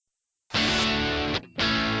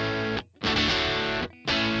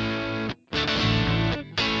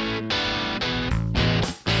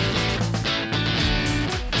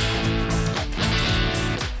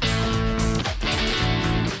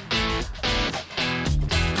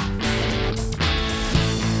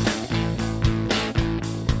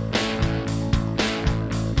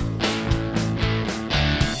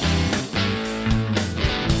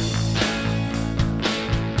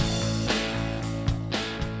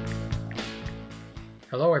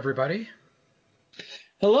Hello, everybody.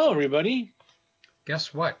 Hello, everybody.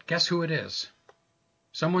 Guess what? Guess who it is?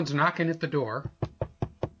 Someone's knocking at the door.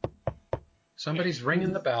 Somebody's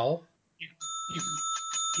ringing the bell.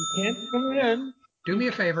 You can't come in. Do me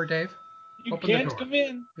a favor, Dave. You Open the can't door. come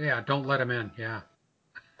in. Yeah, don't let him in. Yeah.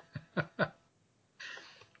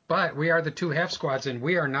 But we are the two half squads, and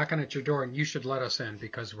we are knocking at your door, and you should let us in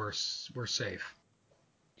because we're safe.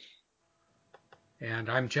 And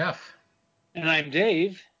I'm Jeff. And I'm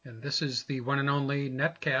Dave. And this is the one and only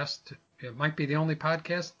Netcast. It might be the only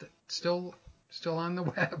podcast that's still on the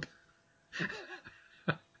web.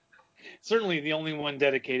 Certainly the only one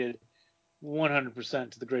dedicated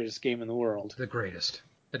 100% to the greatest game in the world. The greatest.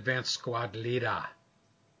 Advanced Squad Leader.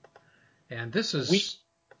 And this is...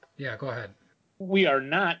 Yeah, go ahead. We are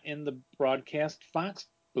not in the Broadcast Fox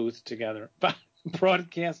booth together.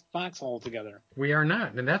 Broadcast Foxhole together. We are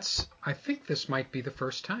not. And I think this might be the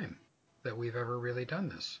first time that we've ever really done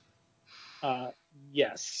this.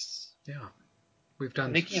 Yes. Yeah. We've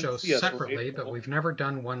done shows separately, right? But we've never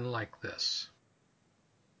done one like this,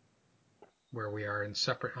 where we are in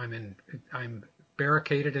separate. I'm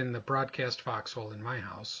barricaded in the Broadcast Foxhole in my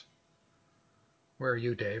house. Where are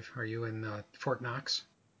you, Dave? Are you in Fort Knox?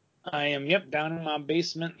 I am. Yep, down in my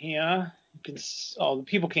basement here. The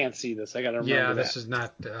people can't see this. I got to remember that. Yeah, this is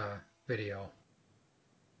not video.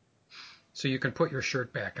 So you can put your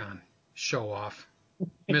shirt back on. Show off.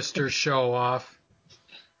 Mr. Show Off.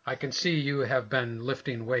 I can see you have been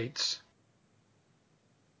lifting weights.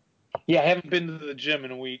 Yeah, I haven't been to the gym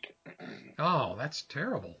in a week. Oh, that's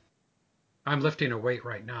terrible. I'm lifting a weight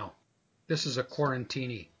right now. This is a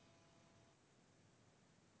quarantini.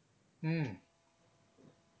 And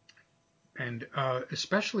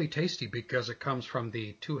especially tasty because it comes from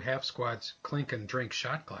the two half squads clink and drink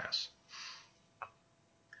shot glass.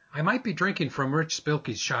 I might be drinking from Rich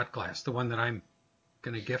Spilkey's shot glass, the one that I'm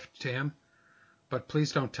going to gift to him, but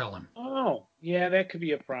please don't tell him. Oh, yeah, that could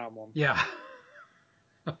be a problem. Yeah.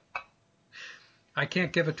 I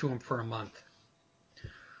can't give it to him for a month.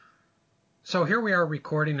 So here we are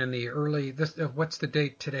recording in the early, what's the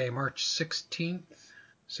date today? March 16th?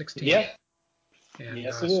 16th. Yeah. And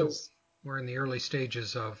yes, it is. We're in the early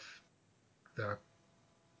stages of the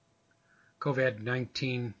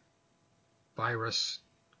COVID-19 virus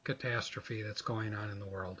catastrophe that's going on in the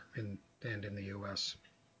world and in the U.S.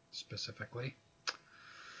 specifically.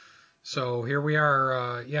 So here we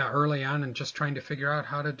are, early on and just trying to figure out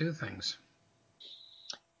how to do things.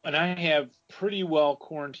 And I have pretty well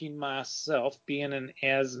quarantined myself, being an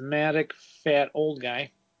asthmatic, fat old guy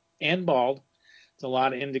and bald. It's a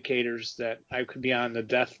lot of indicators that I could be on the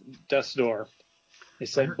death's door. They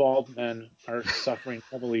said bald men are suffering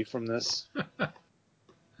heavily from this.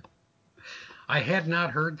 I had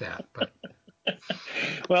not heard that, but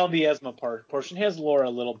well, the asthma portion has Laura a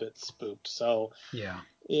little bit spooked. So yeah,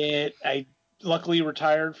 I luckily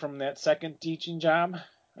retired from that second teaching job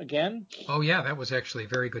again. Oh yeah, that was actually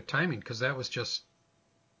very good timing because that was just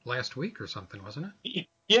last week or something, wasn't it?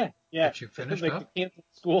 Yeah. That you finished like up? They canceled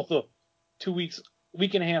school 2 weeks,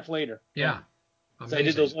 week and a half later. Yeah. So I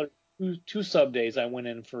did those two sub days. I went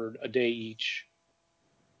in for a day each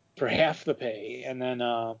for half the pay, and then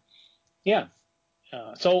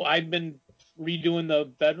so I've been redoing the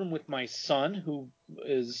bedroom with my son, who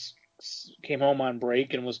came home on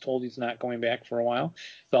break and was told he's not going back for a while.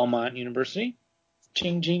 Belmont University.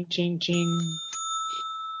 Ching, ching, ching, ching.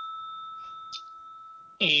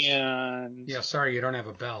 And yeah, sorry you don't have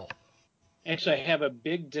a bell. Actually, I have a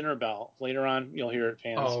big dinner bell. Later on, you'll hear it,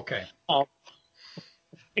 fans. Oh, okay. I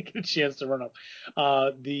get a chance to run up.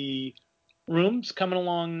 The room's coming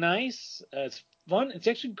along nice. It's fun. It's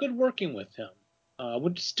actually good working with him.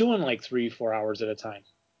 We're just doing like 3-4 hours at a time,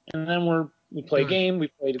 and then we play a game. We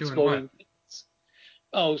played Exploding.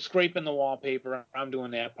 Oh, scraping the wallpaper. I'm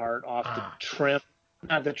doing that part off the trim,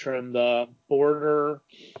 not the trim, the border,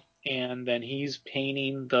 and then he's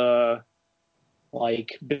painting the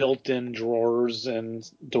like built-in drawers and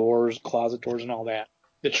doors, closet doors, and all that.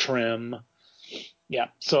 The trim. Yeah,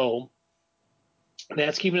 so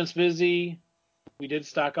that's keeping us busy. We did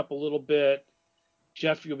stock up a little bit.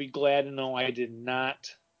 Jeff, you'll be glad to know I did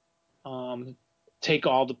not take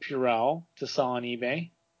all the Purell to sell on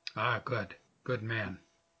eBay. Ah, good. Good man.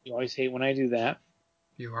 You always hate when I do that.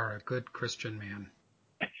 You are a good Christian man.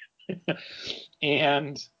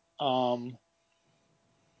 And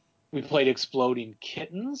we played Exploding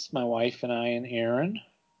Kittens, my wife and I and Aaron.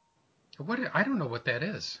 I don't know what that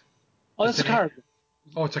is. Oh, that's a card game.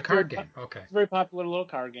 Oh, it's a card game. Okay. It's a very popular little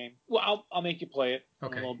card game. Well, I'll make you play it in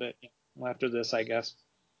a little bit after this, I guess.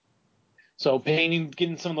 So painting,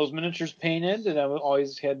 getting some of those miniatures painted that I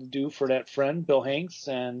always had to do for that friend, Bill Hanks,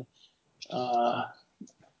 and uh,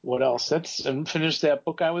 what else? And finished that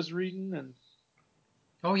book I was reading. And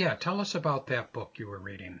Oh yeah, tell us about that book you were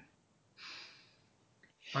reading.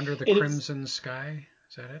 Under the it is, Crimson Sky,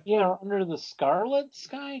 is that it? yeah, Under the Scarlet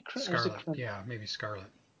Sky, or is it Scarlet, yeah, maybe Scarlet.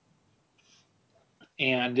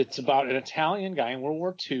 And it's about an Italian guy in World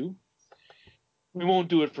War II. We won't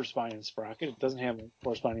do it for Spine and Sprocket. It doesn't have a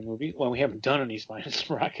corresponding movie. Well, we haven't done any Spine and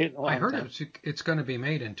Sprocket in a I long heard time. it's going to be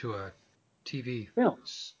made into a TV Yeah,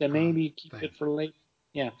 then maybe keep thing. it for late.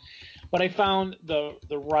 Yeah, but I found the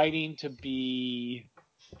writing to be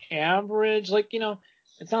average. Like,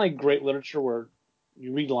 it's not like great literature where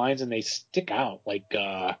you read lines and they stick out. Like,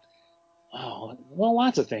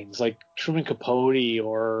 lots of things like Truman Capote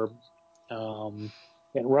or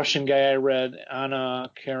that Russian guy I read,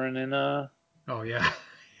 Anna Karenina. Oh yeah,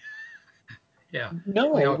 yeah.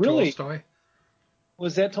 No, Leo really, Tolstoy.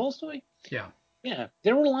 was that Tolstoy? Yeah, Yeah,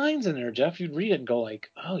 there were lines in there, Jeff. You'd read it and go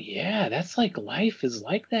like, "Oh yeah, that's like life is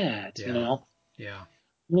like that," yeah, yeah,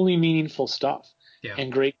 Really meaningful stuff yeah.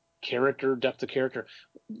 and great character, depth of character.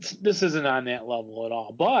 This isn't on that level at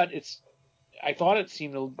all, but I thought it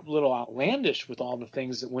seemed a little outlandish with all the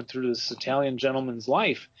things that went through this Italian gentleman's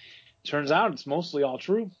life. Turns out it's mostly all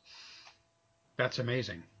true. That's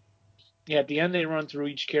amazing. Yeah, at the end they run through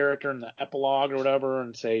each character in the epilogue or whatever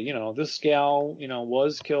and say, this gal,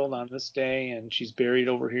 was killed on this day and she's buried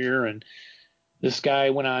over here, and this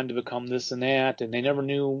guy went on to become this and that, and they never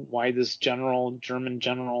knew why this German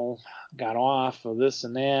general got off of this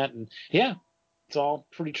and that, and yeah, it's all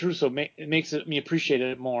pretty true. So it makes me appreciate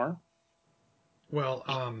it more. Well,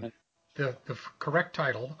 the correct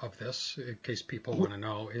title of this, in case people want to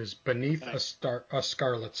know, is Beneath a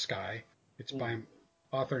Scarlet Sky. It's by an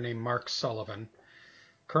author named Mark Sullivan.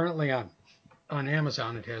 Currently on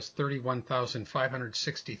Amazon, it has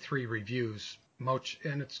 31,563 reviews,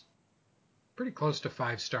 and it's pretty close to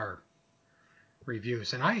 5-star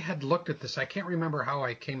reviews. And I had looked at this. I can't remember how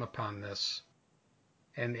I came upon this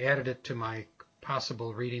and added it to my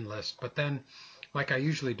possible reading list. But then, like I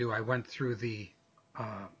usually do, I went through the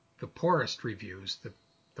poorest reviews,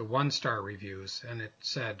 the 1-star reviews, and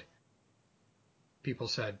people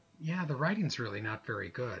said, yeah, the writing's really not very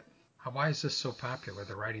good. Why is this so popular?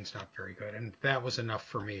 The writing's not very good. And that was enough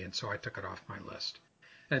for me, and so I took it off my list.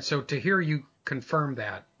 And so to hear you confirm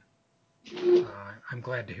that, I'm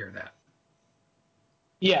glad to hear that.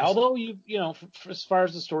 Yeah, although as far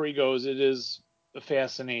as the story goes, it is a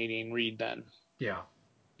fascinating read. Then, Yeah,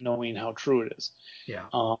 knowing how true it is. yeah.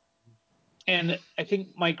 And I think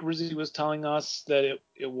Mike Rizzi was telling us that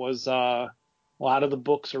it was a lot of the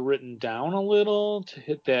books are written down a little to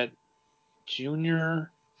hit that junior.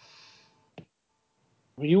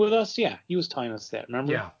 Were you with us? Yeah, he was telling us that.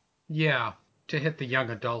 Remember? Yeah, yeah. To hit the young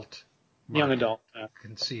adult Young market, adult. Yeah.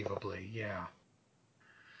 conceivably. Yeah,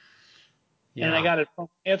 And I yeah. got it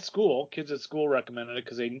at school. Kids at school recommended it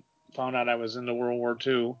because they found out I was into World War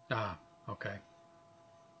II. Ah, okay.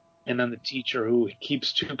 And then the teacher who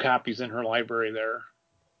keeps 2 copies in her library there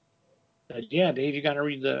said, "Yeah, Dave, you got to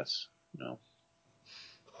read this."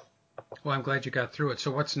 Well, I'm glad you got through it.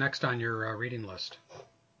 So what's next on your reading list?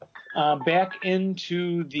 Back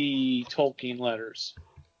into the Tolkien letters.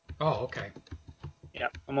 Oh, okay. Yeah,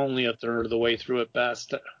 I'm only a third of the way through at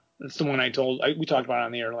best. That's the one we talked about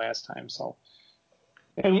on the air last time. So,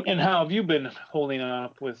 and how have you been holding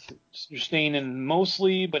up with? You're staying in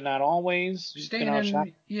mostly, but not always. You've been Staying out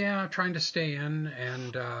shopping. in, yeah, trying to stay in,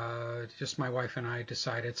 and just my wife and I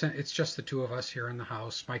decided it's just the two of us here in the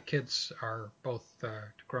house. My kids are both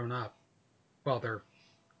grown up. Well, they're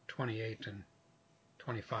 28 and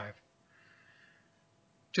 25.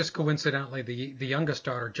 Just coincidentally, the youngest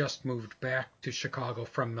daughter just moved back to Chicago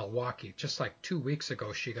from Milwaukee. Just like 2 weeks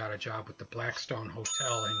ago, she got a job with the Blackstone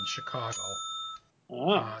Hotel in Chicago.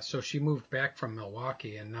 Ah, So she moved back from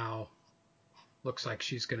Milwaukee, and now looks like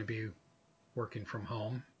she's going to be working from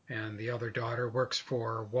home. And the other daughter works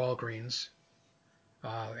for Walgreens.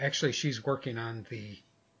 Actually, she's working on the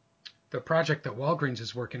project that Walgreens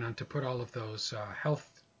is working on to put all of those health.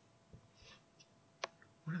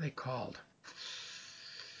 What are they called?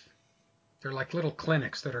 They're like little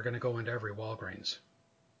clinics that are going to go into every Walgreens.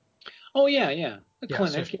 oh yeah, the Yeah,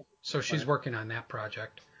 clinic. so she's Clinic. working on that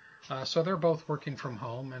project. So they're both working from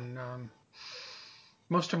home, and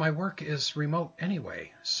most of my work is remote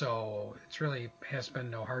anyway. So it's really has been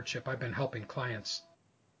no hardship. I've been helping clients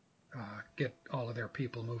get all of their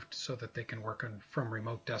people moved so that they can work from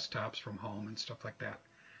remote desktops from home and stuff like that.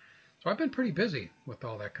 So I've been pretty busy with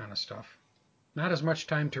all that kind of stuff. Not as much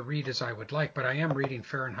time to read as I would like, but I am reading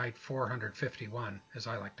Fahrenheit 451, as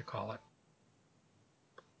I like to call it.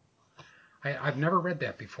 I've never read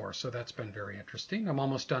that before, so that's been very interesting. I'm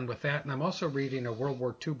almost done with that, and I'm also reading a World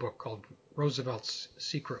War II book called Roosevelt's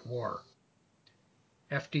Secret War,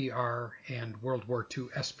 FDR and World War II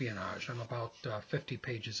espionage. I'm about 50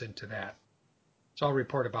 pages into that. So I'll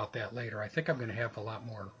report about that later. I think I'm going to have a lot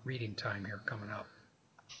more reading time here coming up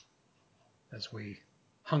as we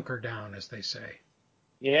hunker down, as they say.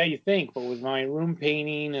 Yeah, you think, but with my room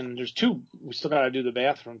painting, and there's two, we still got to do the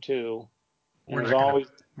bathroom too. And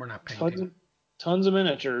We're not painting. Tons of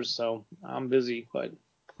miniatures, so I'm busy, but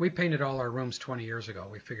we painted all our rooms 20 years ago.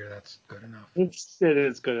 We figure that's good enough. It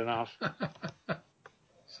is good enough.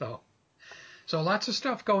 So lots of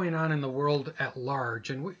stuff going on in the world at large,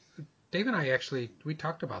 and Dave and I actually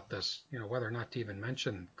talked about this, whether or not to even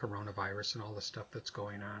mention coronavirus and all the stuff that's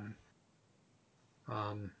going on.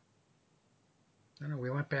 I don't know,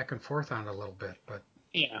 we went back and forth on it a little bit, but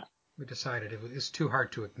yeah, we decided it was too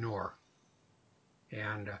hard to ignore.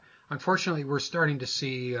 And unfortunately, we're starting to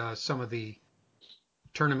see some of the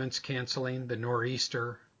tournaments canceling. The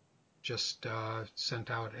Nor'easter just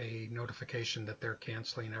sent out a notification that they're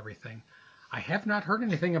canceling everything. I have not heard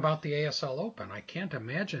anything about the ASL Open. I can't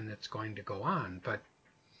imagine it's going to go on, but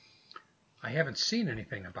I haven't seen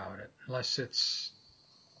anything about it, unless it's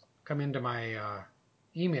come into my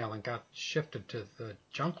email and got shifted to the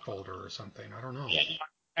junk folder or something. I don't know. Yeah,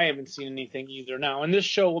 I haven't seen anything either. Now, and this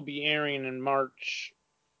show will be airing in March.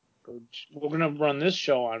 We're going to run this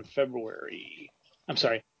show on April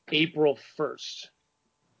 1st.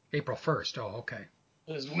 April 1st. Oh, okay.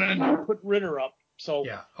 Because we're going to put Ritter up. So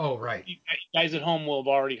yeah. Oh, right. You guys at home will have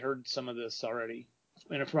already heard some of this already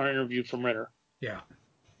in a front interview from Ritter. Yeah.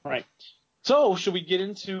 All right. So, should we get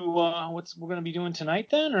into what we're going to be doing tonight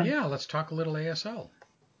then? Or? Yeah, let's talk a little ASL.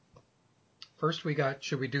 First,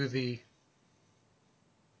 should we do the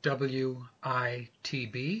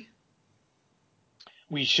WITB?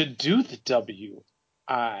 We should do the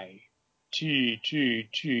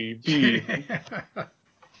WITTTB.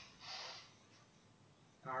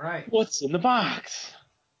 All right. What's in the box?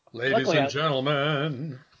 Ladies and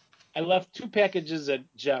gentlemen. I left 2 packages at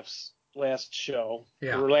Jeff's last show,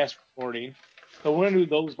 or last recording. So we're going to do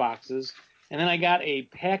those boxes. And then I got a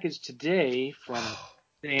package today from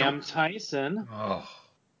Sam Tyson. Oh.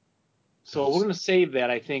 So we're going to save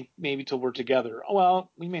that, I think, maybe till we're together.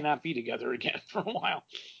 Well, we may not be together again for a while.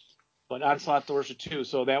 But Onslaught Dorsha too,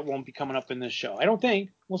 so that won't be coming up in this show. I don't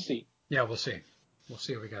think. We'll see. Yeah, we'll see. We'll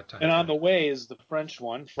see if we got time. And on the way is the French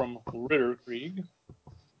one from Ritter Krieg.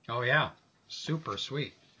 Oh, yeah. Super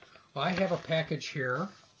sweet. Well, I have a package here.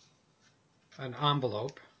 An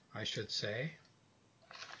envelope, I should say.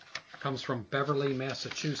 Comes from Beverly,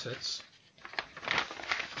 Massachusetts.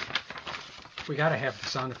 We got to have the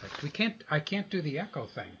sound effects. I can't do the echo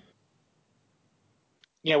thing.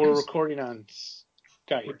 Yeah, we're recording on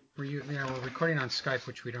Skype. We're recording on Skype,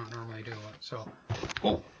 which we don't normally do. So,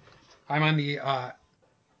 I'm on the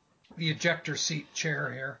ejector seat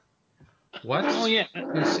chair here. What? Oh yeah.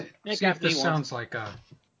 See if this sounds like a.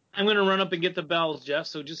 I'm going to run up and get the bells, Jeff.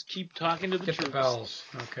 So just keep talking to the troops. Get the bells.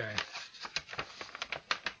 Okay.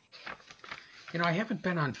 I haven't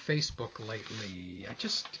been on Facebook lately.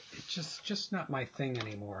 It's just not my thing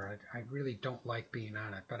anymore. I really don't like being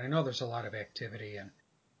on it, but I know there's a lot of activity, and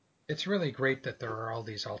it's really great that there are all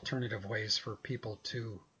these alternative ways for people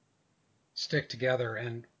to stick together.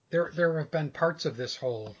 And there have been parts of this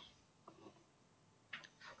whole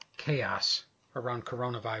chaos around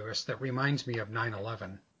coronavirus that reminds me of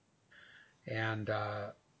 9/11, and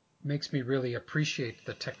makes me really appreciate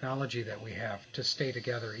the technology that we have to stay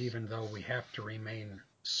together, even though we have to remain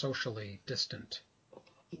socially distant.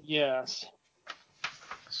 Yes.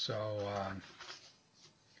 So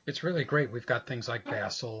it's really great. We've got things like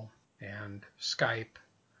Vassal and Skype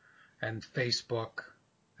and Facebook,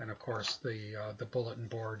 and of course the bulletin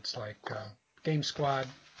boards like Game Squad.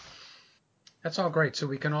 That's all great. So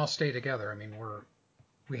we can all stay together. I mean,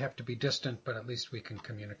 we have to be distant, but at least we can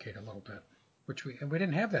communicate a little bit. We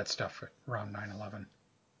didn't have that stuff around 9/11.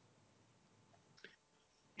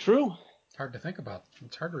 True. It's hard to think about.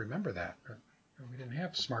 It's hard to remember that. But we didn't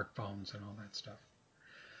have smartphones and all that stuff.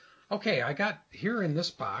 Okay, I got here in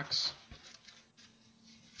this box,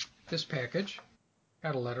 this package,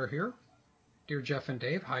 got a letter here. Dear Jeff and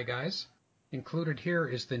Dave, hi guys. Included here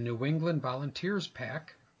is the New England Volunteers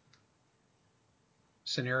pack,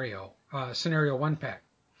 Scenario 1 pack.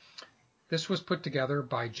 This was put together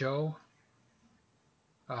by Joe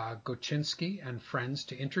Gochinsky and friends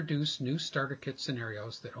to introduce new starter kit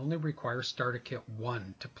scenarios that only require starter kit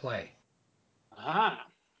 1 to play. Ah.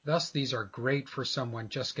 Thus, these are great for someone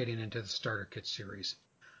just getting into the starter kit series.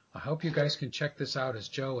 I hope you guys can check this out, as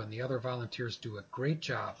Joe and the other volunteers do a great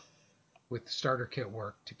job with starter kit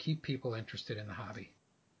work to keep people interested in the hobby.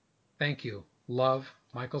 Thank you. Love,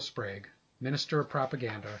 Michael Sprague, Minister of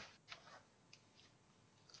Propaganda.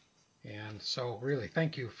 And so really,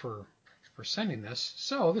 thank you for sending this.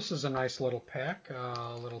 So this is a nice little pack,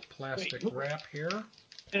 a little plastic wrap here.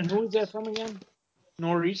 And who is that from again?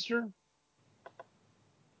 Nor'easter?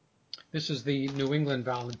 This is the New England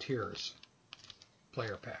Volunteers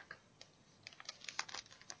player pack.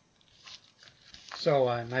 So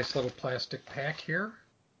a nice little plastic pack here.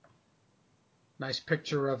 Nice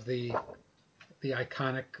picture of the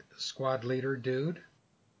iconic squad leader dude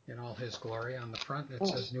in all his glory on the front. It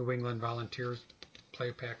says New England Volunteers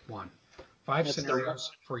Play Pack 1. 5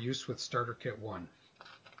 scenarios for use with Starter Kit 1.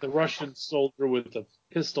 The Russian soldier with the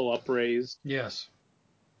pistol upraised. Yes.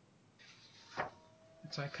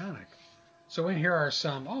 It's iconic. So in here are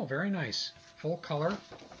some, very nice, full color.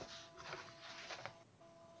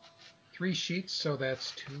 3 sheets, so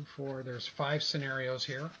that's 2, 4, there's 5 scenarios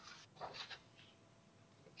here.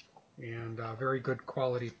 And very good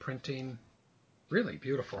quality printing. Really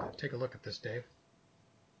beautiful. Take a look at this, Dave.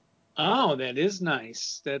 Oh, that is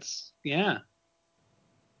nice. That's, yeah.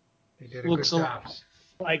 They did a good job.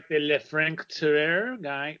 Like the Lefranc-Turrere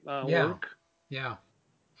guy work. Yeah.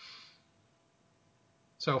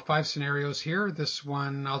 So 5 scenarios here. This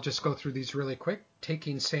one, I'll just go through these really quick.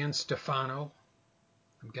 Taking San Stefano.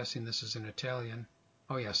 I'm guessing this is in Italian.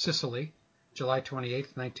 Oh yeah, Sicily, July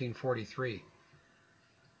 28th, 1943.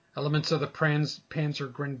 Elements of the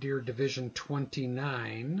Panzer Grenadier Division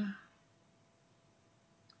 29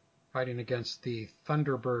 fighting against the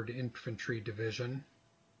Thunderbird Infantry Division.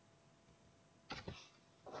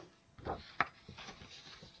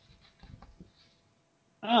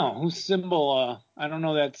 Oh, whose symbol? I don't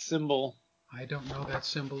know that symbol. I don't know that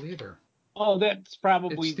symbol either. Oh, that's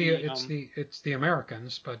probably it's the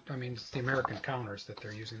Americans, but I mean it's the American counters that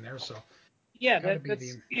they're using there. So yeah,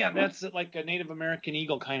 that's like a Native American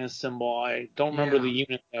eagle kind of symbol. I don't remember the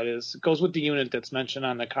unit that is. It goes with the unit that's mentioned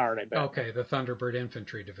on the card, I bet. Okay, the Thunderbird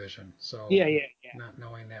Infantry Division. So yeah. Not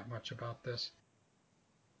knowing that much about this.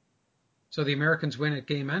 So the Americans win at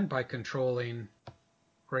game end by controlling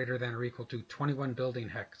greater than or equal to 21 building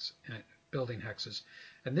hexes,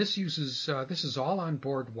 and this is all on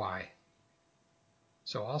board Y.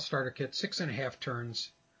 So all starter kit, 6.5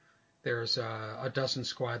 turns. There's a dozen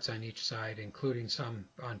squads on each side, including some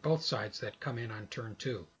on both sides that come in on turn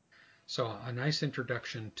 2. So a nice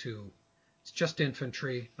introduction to, it's just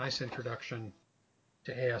infantry, nice introduction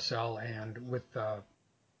to ASL, and with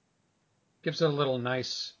gives it a little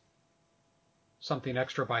nice something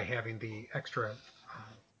extra by having the extra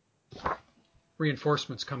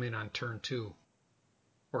reinforcements come in on turn 2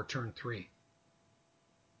 or turn 3.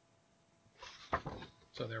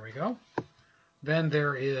 So there we go. Then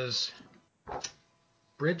there is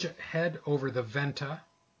Bridgehead over the Venta.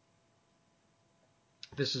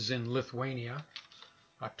 This is in Lithuania,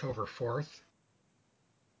 October 4th.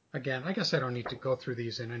 Again, I guess I don't need to go through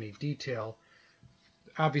these in any detail.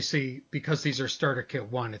 Obviously, because these are starter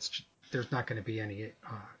kit 1, there's not going to be any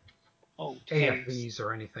AFVs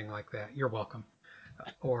or anything like that. You're welcome.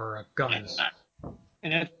 Or guns.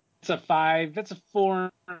 And that's a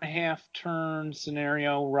 4.5 turn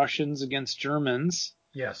scenario, Russians against Germans.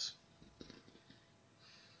 Yes.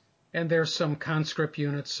 And there's some conscript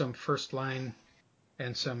units, some first line,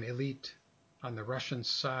 and some elite on the Russian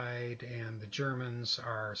side, and the Germans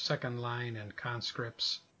are second line and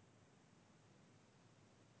conscripts.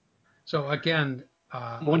 So again,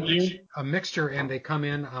 a mixture, and they come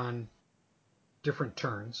in on different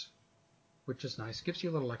turns, which is nice. Gives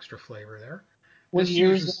you a little extra flavor there. This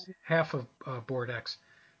uses half of board X.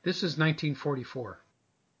 This is 1944.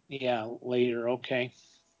 Yeah, later, okay.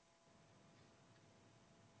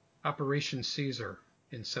 Operation Caesar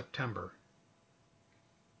in September.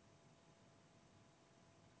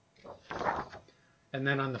 And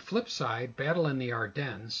then on the flip side, Battle in the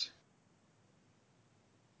Ardennes.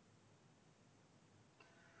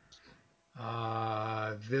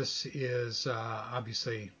 This is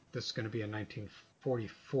obviously, this is going to be in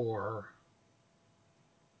 1944.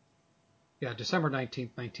 Yeah, December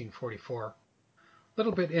 19th, 1944. A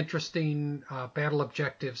little bit interesting battle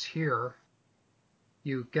objectives here.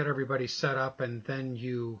 You get everybody set up, and then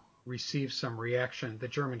you receive some reaction. The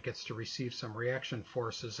German gets to receive some reaction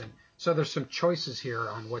forces, and so there's some choices here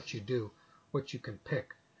on what you do, what you can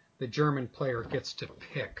pick. The German player gets to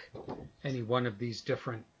pick any one of these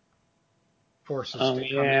different forces to come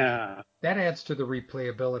in. That adds to the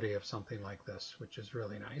replayability of something like this, which is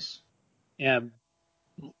really nice. Yeah,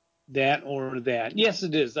 that or that. Yes,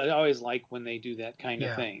 it is. I always like when they do that kind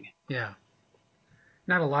of thing. Yeah.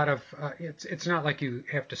 not a lot of. It's not like you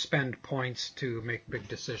have to spend points to make big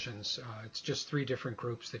decisions. It's just 3 different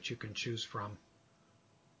groups that you can choose from,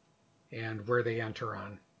 and where they enter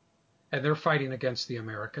on. And they're fighting against the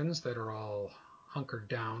Americans that are all hunkered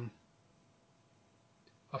down.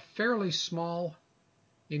 A fairly small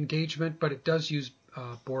engagement, but it does use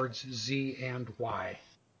boards Z and Y.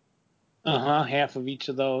 Half of each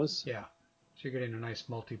of those. Yeah. So you're getting a nice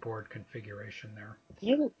multi-board configuration there.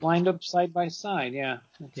 Yeah, lined up side by side. Yeah,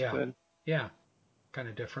 that's good. Yeah, kind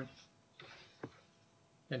of different.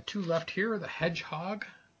 And 2 left here, the Hedgehog.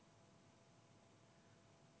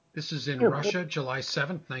 This is in Russia, July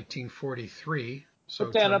 7th, 1943. So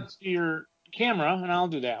put that up to your camera, and I'll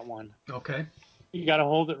do that one. Okay. You got to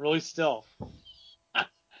hold it really still.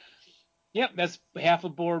 Yep, that's half a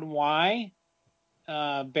board Y.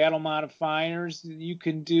 Battle modifiers you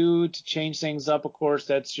can do to change things up. Of course,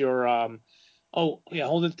 that's your. Hold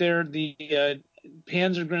it there. The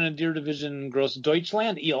Panzer Grenadier Division Gross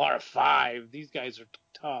Deutschland ELR 5. These guys are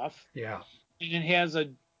tough. Yeah. And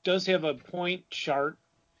it does have a point chart,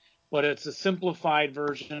 but it's a simplified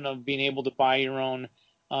version of being able to buy your own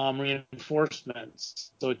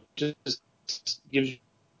reinforcements. So it just gives you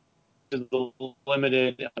the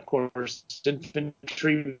limited, of course,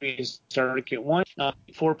 infantry. We start at kit 1,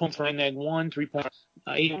 4 points for neg 1, 3 points,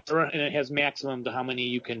 8, and it has maximum to how many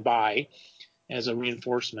you can buy as a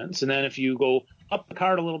reinforcements. And then if you go up the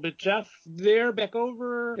card a little bit, Jeff, there, back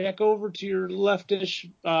over to your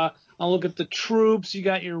leftish. I'll look at the troops. You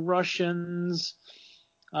got your Russians.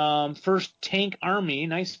 First Tank Army.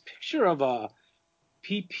 Nice picture of a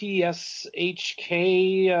PPSHK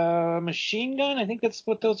machine gun. I think that's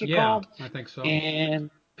what those are called. Yeah, I think so. And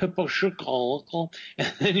Piposhukal.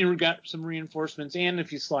 And then you got some reinforcements. And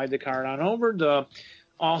if you slide the card on over,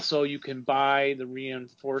 also you can buy the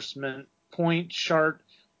reinforcement point chart.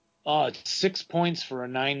 It's 6 points for a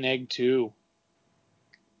 9 neg 2.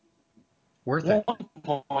 Worth it.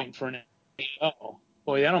 1 point for an oh.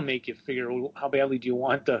 Boy, that'll make you figure how badly do you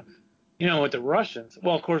want with the Russians.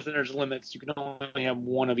 Well, of course, then there's limits. You can only have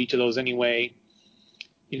 1 of each of those anyway.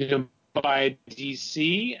 You can buy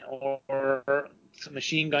DC or some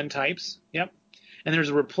machine gun types. Yep. And there's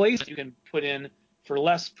a replacement you can put in for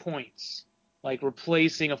less points. Like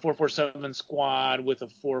replacing a 447 squad with a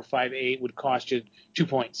 458 would cost you 2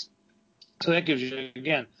 points. So that gives you,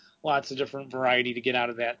 again, lots of different variety to get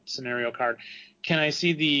out of that scenario card. Can I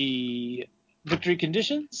see the victory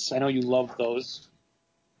conditions? I know you love those.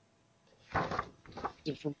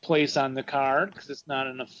 Different place on the card because it's not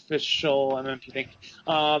an official MMP thing.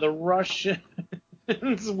 The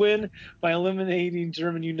Russians win by eliminating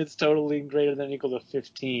German units totaling greater than or equal to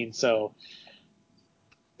 15. So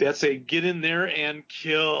that's a get in there and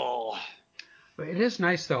kill. It is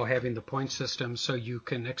nice, though, having the point system so you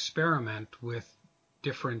can experiment with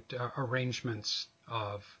different arrangements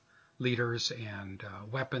of leaders and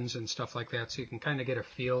weapons and stuff like that, so you can kind of get a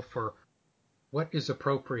feel for what is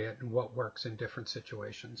appropriate and what works in different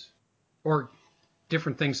situations, or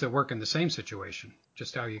different things that work in the same situation,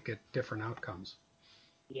 just how you get different outcomes.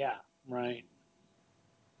 Yeah, right.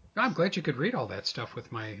 I'm glad you could read all that stuff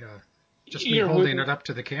with my just me holding it up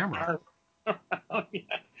to the camera.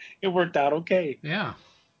 Yeah, it worked out okay. Yeah.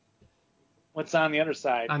 What's on the other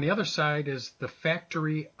side? On the other side is the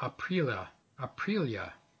Factory Aprilia,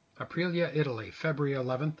 Italy, February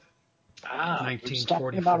 11th,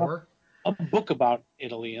 1944. A book about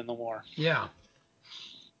Italy and the war. Yeah.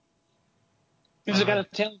 Is it got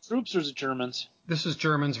Italian troops or is it Germans? This is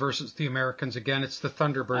Germans versus the Americans again. It's the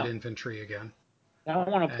Thunderbird infantry again. Now I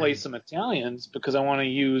want to play some Italians because I want to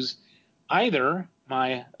use either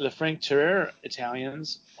my Le Franc Terreur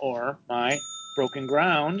Italians or my Broken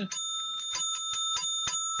Ground.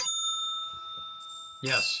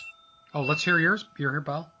 Yes. Oh, let's hear yours. Your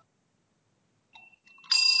bell.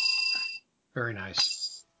 Very nice.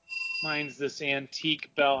 Mine's this antique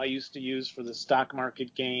bell I used to use for the stock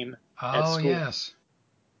market game at school. Oh, yes.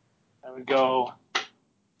 I would go,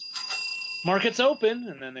 market's open,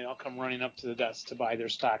 and then they all come running up to the desk to buy their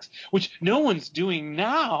stocks, which no one's doing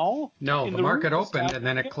now. No, the market opened, and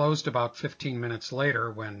then it closed about 15 minutes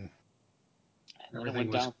later when everything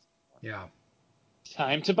was down. Yeah.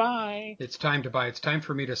 Time to buy. It's time to buy. It's time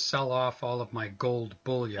for me to sell off all of my gold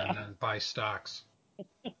bullion and buy stocks.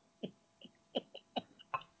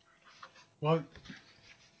 Well,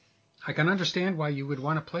 I can understand why you would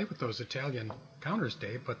want to play with those Italian counters,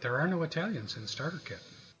 Dave, but there are no Italians in Starter Kit.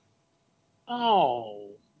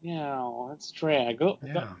 Oh, yeah, that's drag.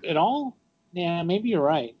 Yeah. At all? Yeah, maybe you're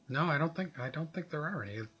right. No, I don't think there are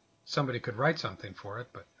any. Somebody could write something for it,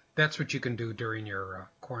 but that's what you can do during your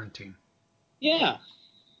quarantine. Yeah.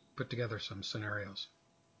 Put together some scenarios.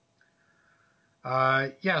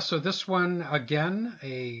 Yeah, so this one, again,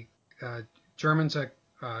 Germans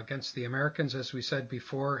against the Americans, as we said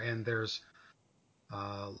before, and there's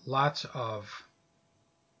lots of,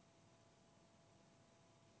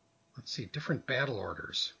 let's see, different battle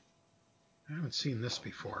orders. I haven't seen this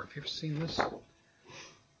before. Have you ever seen this?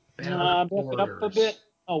 Battle Back it up a orders. bit.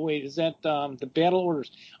 Oh wait, is that the battle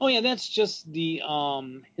orders? Oh yeah, that's just the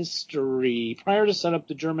history. Prior to setup,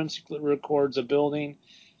 the Germans records a building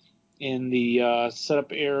in the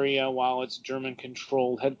setup area while it's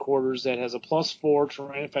German-controlled headquarters that has a +4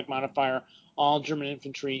 terrain effect modifier. All German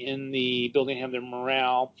infantry in the building have their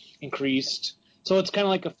morale increased. So it's kind of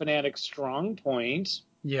like a fanatic strong point.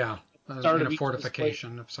 Yeah, Start in a of each display.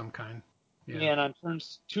 fortification of some kind. Yeah. Yeah, and on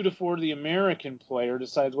turns 2 to 4, the American player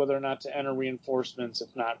decides whether or not to enter reinforcements.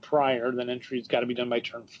 If not prior, then entry's got to be done by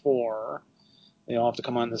turn 4. They all have to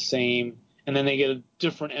come on the same, and then they get a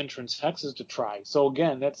different entrance hexes to try. So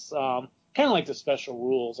again, that's kind of like the special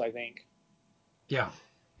rules, I think. Yeah.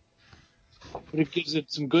 But it gives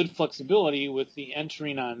it some good flexibility with the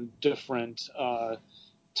entering on different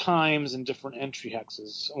times and different entry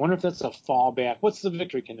hexes. I wonder if that's a fallback. What's the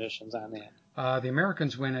victory conditions on that? The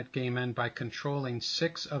Americans win at game end by controlling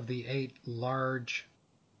 6 of the 8 large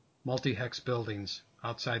multi-hex buildings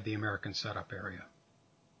outside the American setup area.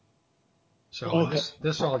 So Okay.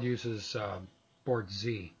 this all uses board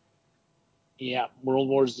Z. Yeah, World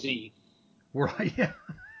War Z. Yeah.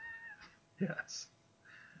 Yes.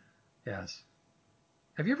 Yes.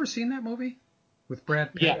 Have you ever seen that movie with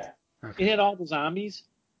Brad Pitt? Yeah. Okay. It had all the zombies,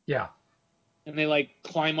 Yeah. and they like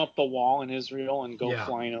climb up the wall in Israel and go Yeah.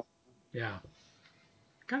 flying up. Yeah.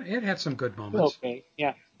 It had some good moments. Okay,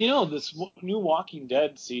 yeah. This new Walking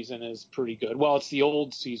Dead season is pretty good. Well, it's the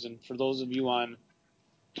old season. For those of you on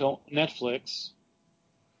Netflix,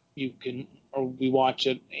 you can, or we watch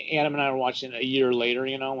it. Adam and I are watching it a year later,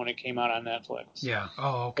 when it came out on Netflix. Yeah.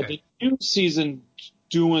 Oh, But okay. the new season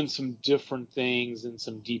doing some different things and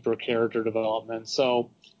some deeper character development. So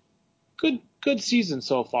good season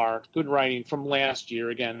so far. Good writing from last year.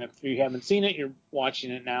 Again, if you haven't seen it, you're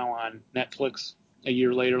watching it now on Netflix a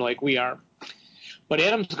year later, like we are. But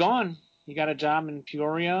Adam's gone. He got a job in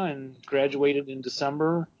Peoria and graduated in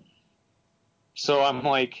December. So I'm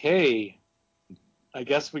like, hey, I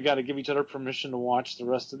guess we got to give each other permission to watch the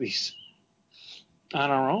rest of these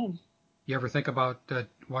on our own. You ever think about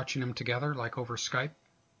watching them together, like over Skype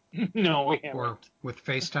No, we or haven't. with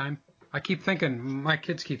FaceTime? I keep thinking, my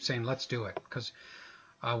kids keep saying, let's do it. Because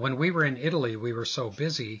when we were in Italy, we were so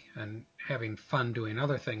busy and having fun doing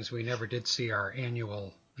other things, we never did see our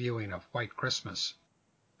annual viewing of White Christmas.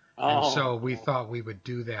 And so we Oh, thought we would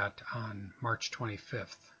do that on March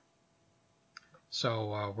 25th.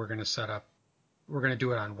 So we're going to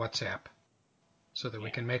do it on WhatsApp so that we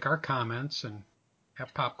yeah. can make our comments and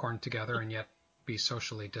have popcorn together and yet be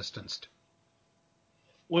socially distanced.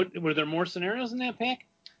 What were there more scenarios in that pack?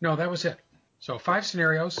 No, that was it. So 5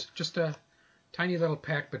 scenarios, just a tiny little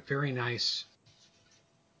pack, but very nice.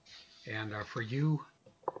 And for you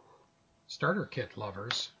starter kit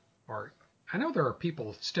lovers, or I know there are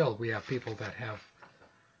people still, we have people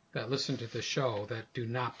that listen to the show that do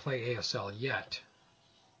not play ASL yet.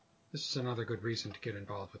 This is another good reason to get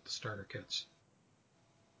involved with the starter kits.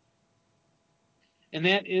 And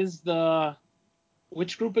that is the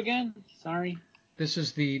which group again? Sorry. This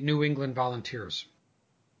is the New England Volunteers.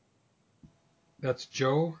 That's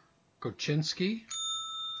Joe Koczynski.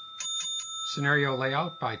 Scenario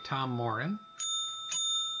layout by Tom Morin.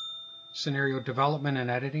 Scenario development and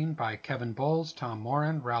editing by Kevin Bowles, Tom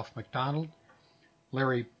Morin, Ralph McDonald,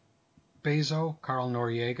 Larry Bezo, Carl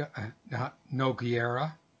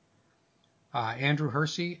Noguera, Andrew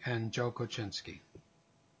Hersey, and Joe Koczynski.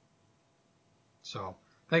 So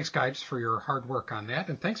thanks, guys, for your hard work on that,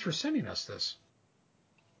 and thanks for sending us this.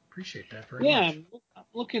 Appreciate that very Yeah, much. I'm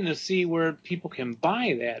looking to see where people can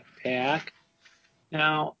buy that pack.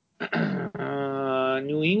 Now,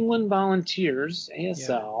 New England Volunteers, Yeah.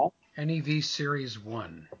 ASL. NEV Series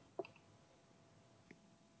 1.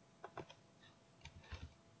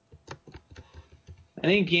 I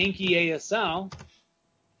think Yankee ASL.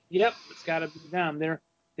 Yep, it's got to be them.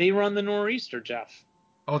 They run the Nor'easter, Jeff.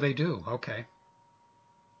 Oh, they do? Okay.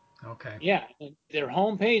 Okay. Yeah, their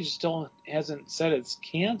homepage still hasn't said it's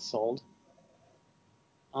canceled.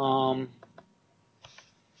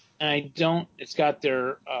 It's got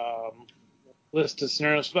their list of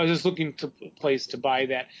scenarios. I was just looking to a place to buy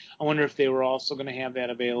that. I wonder if they were also going to have that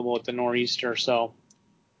available at the Nor'easter. So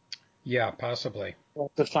Yeah, possibly.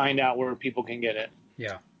 we'll have to find out where people can get it.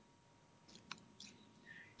 Yeah.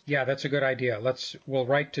 Yeah, that's a good idea. We'll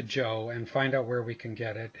write to Joe and find out where we can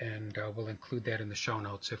get it, and we'll include that in the show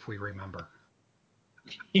notes if we remember.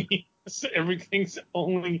 Everything's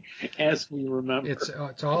only as we remember.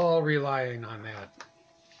 It's all relying on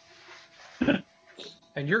that.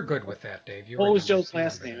 And you're good with that, Dave. You What was remember, Joe's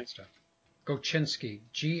last name? that stuff. Gochinsky,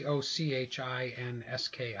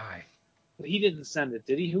 Gochinski. He didn't send it,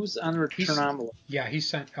 did he? Who's on the return envelope? Yeah, he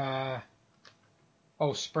sent.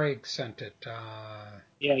 Sprague sent it.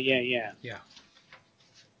 Yeah.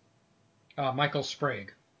 Michael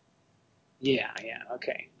Sprague. Yeah.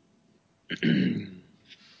 Okay.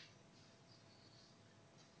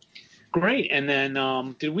 Great. And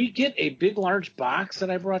then, did we get a big, large box that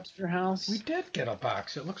I brought to your house? We did get a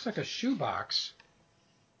box. It looks like a shoe box.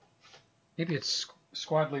 Maybe it's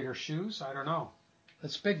squad leader shoes. I don't know.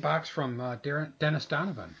 It's a big box from Dennis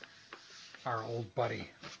Donovan, our old buddy.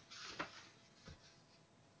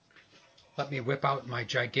 Let me whip out my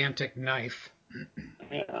gigantic knife.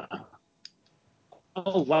 Yeah.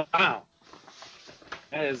 Oh, wow.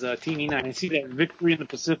 That is a teeny 9. I see that Victory in the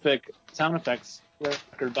Pacific sound effects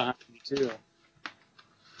record behind me, too.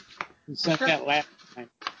 You sent that last time.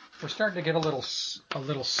 We're starting to get a little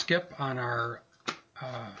skip on our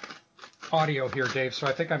audio here, Dave, so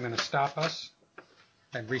I think I'm going to stop us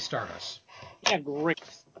and restart us. Yeah, great.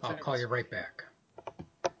 I'll call you right back.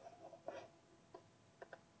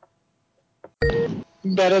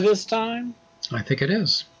 Better this time? I think it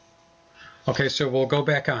is. Okay, so we'll go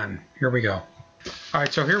back on. Here we go. All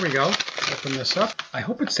right, so here we go. Open this up. I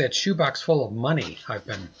hope it's that shoebox full of money I've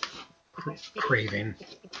been craving.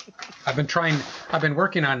 I've been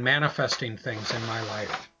working on manifesting things in my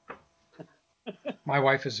life. My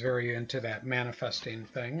wife is very into that manifesting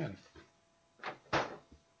thing, and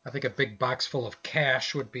I think a big box full of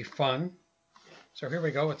cash would be fun. So here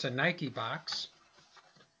we go. It's a Nike box.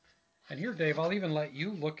 And here, Dave, I'll even let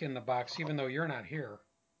you look in the box, even though you're not here.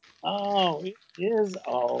 Oh, it is.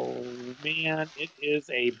 Oh, man. It is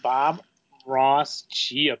a Bob Ross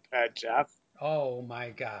Chia Pet, Jeff. Oh, my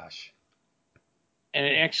gosh. And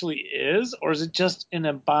it actually is? Or is it just in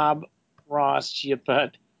a Bob Ross Chia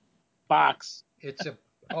Pet box?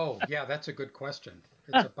 Oh, yeah, that's a good question.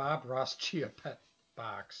 It's a Bob Ross Chia Pet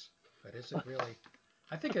box. But is it really?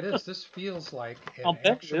 I think it is. This feels like I'll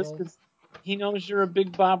bet it is, because he knows you're a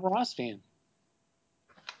big Bob Ross fan.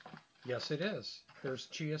 Yes, it is. There's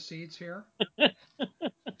chia seeds here.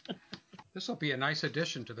 This will be a nice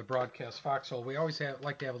addition to the broadcast foxhole. We always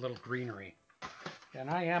like to have a little greenery. And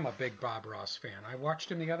I am a big Bob Ross fan. I watched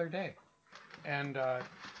him the other day. And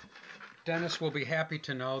Dennis will be happy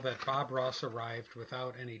to know that Bob Ross arrived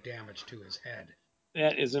without any damage to his head.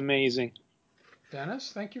 That is amazing.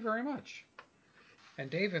 Dennis, thank you very much. And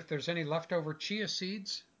Dave, if there's any leftover chia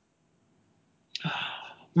seeds,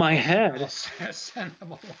 my head. I'll send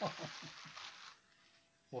them along.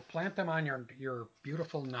 We'll plant them on your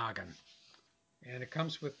beautiful noggin. And it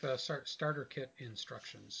comes with starter kit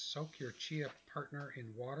instructions. Soak your chia partner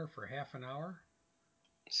in water for half an hour.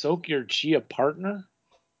 Soak your chia partner?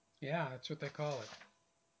 Yeah, that's what they call it.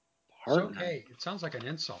 Partner. Hey, it sounds like an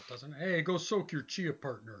insult, doesn't it? Hey, go soak your chia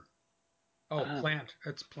partner. Oh, plant.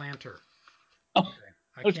 It's planter. Oh, okay.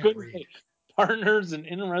 I was going to say, partner's an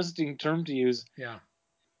interesting term to use. Yeah.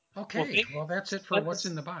 Okay, well that's it for what's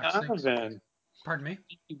in the box. Donovan. Pardon me?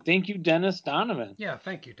 Thank you, Dennis Donovan. Yeah,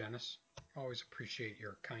 thank you, Dennis. Always appreciate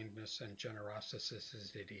your kindness and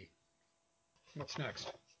generosity. What's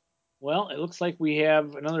next? Well, it looks like we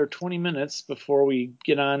have another 20 minutes before we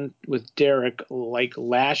get on with Derek, like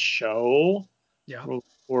last show. Yeah. We'll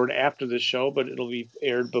record after the show, but it'll be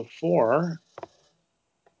aired before.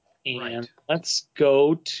 And let's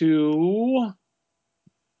go to...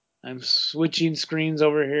 I'm switching screens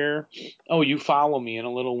over here. Oh, you follow me in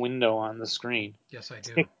a little window on the screen. Yes, I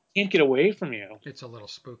do. I can't get away from you. It's a little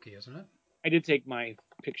spooky, isn't it? I did take my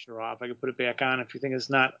picture off. I could put it back on if you think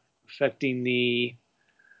it's not affecting the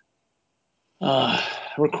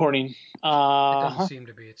recording. It doesn't seem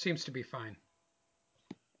to be. It seems to be fine.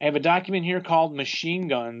 I have a document here called Machine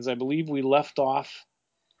Guns. I believe we left off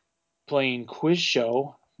playing Quiz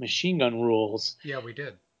Show Machine Gun Rules. Yeah, we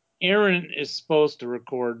did. Aaron is supposed to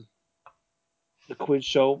record the Quiz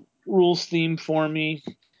Show rules theme for me.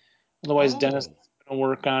 Otherwise, Dennis is going to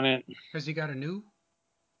work on it. Has he got a new?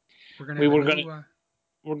 We're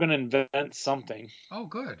going to invent something. Oh,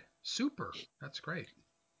 good. Super. That's great.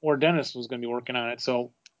 Or Dennis was going to be working on it.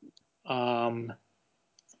 So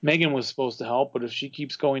Megan was supposed to help, but if she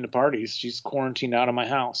keeps going to parties, she's quarantined out of my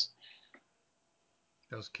house.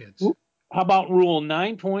 Those kids. Ooh, how about rule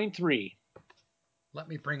 9.3? Let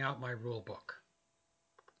me bring out my rule book.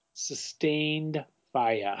 Sustained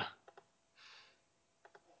fire.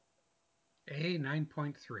 A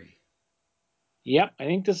 9.3. Yep, I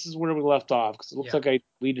think this is where we left off, because it looks like I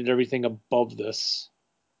deleted everything above this.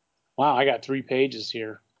 Wow, I got 3 pages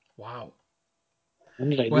here. Wow. When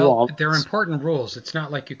did I do Well, all they're this? important rules. It's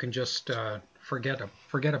not like you can just forget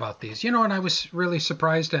about these. And I was really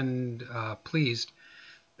surprised and pleased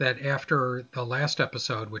that after the last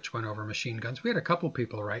episode, which went over machine guns, we had a couple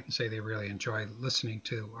people write and say they really enjoy listening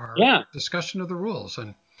to our Yeah. discussion of the rules.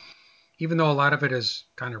 And even though a lot of it is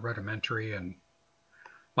kind of rudimentary and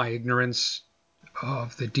my ignorance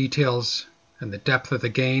of the details and the depth of the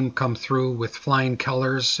game come through with flying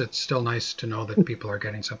colors, it's still nice to know that people are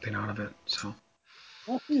getting something out of it. So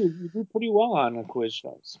Well, you do pretty well on the quiz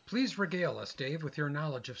shows. please regale us, Dave, with your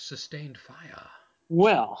knowledge of sustained fire.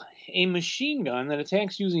 Well, a machine gun that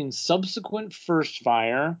attacks using subsequent first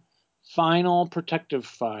fire, final protective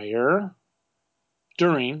fire,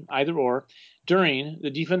 during, either or, during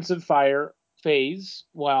the defensive fire phase,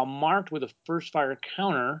 while marked with a first fire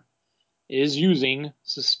counter, is using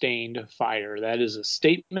sustained fire. That is a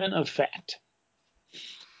statement of fact.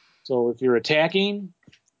 So if you're attacking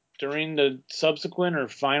during the subsequent or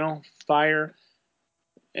final fire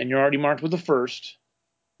and you're already marked with the first,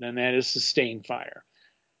 then that is sustained fire.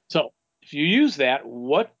 So if you use that,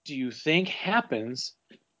 what do you think happens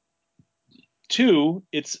to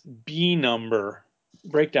its B number,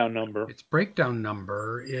 breakdown number? Its breakdown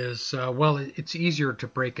number is, well, it's easier to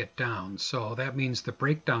break it down. So that means the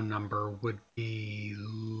breakdown number would be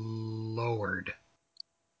lowered.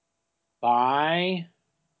 By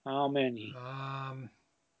how many?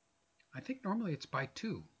 I think normally it's by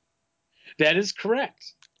 2. That is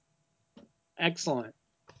correct. Excellent.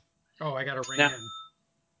 Oh, I got to ring Now, in.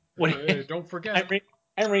 what Hey, don't I forget. ring,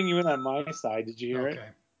 I ring you in on my side. Did you hear it? Okay.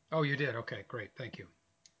 Oh, you did? Okay, great. Thank you.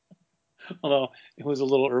 Although it was a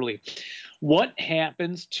little early. What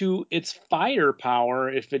happens to its firepower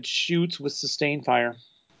if it shoots with sustained fire?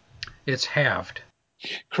 It's halved.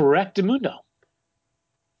 Correctamundo.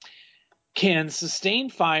 Can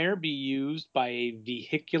sustained fire be used by a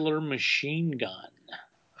vehicular machine gun?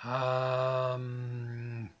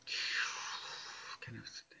 Can it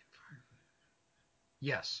sustain fire?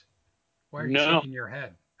 Yes. Why are you No. shaking your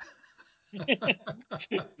head?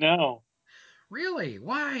 No. Really?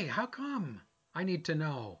 Why? How come? I need to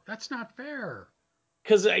know. That's not fair.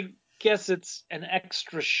 Because I guess it's an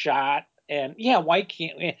extra shot. And yeah, why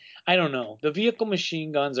can't we? I don't know. The vehicle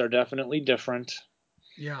machine guns are definitely different.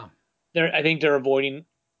 Yeah. I think they're avoiding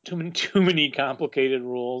too many complicated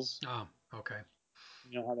rules. Oh, okay.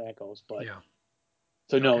 You know how that goes. But Yeah.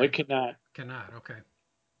 so no, Okay. it cannot Cannot. Okay.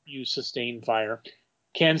 use sustained fire.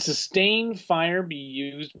 Can sustained fire be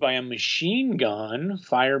used by a machine gun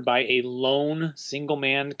fired by a lone single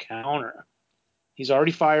man counter? He's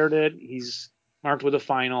already fired it. He's marked with a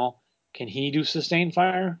final. Can he do sustained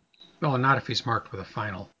fire? Well, not if he's marked with a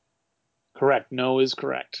final. Correct. No is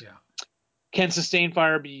correct. Yeah. Can sustained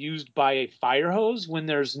fire be used by a fire hose when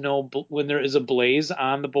there is a blaze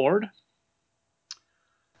on the board?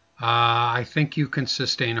 I think you can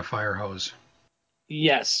sustain a fire hose.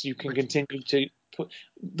 Yes, you can Which, continue to put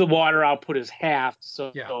the water output is halved,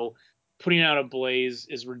 yeah. so putting out a blaze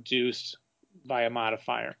is reduced by a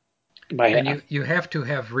modifier by And half. you have to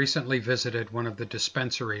have recently visited one of the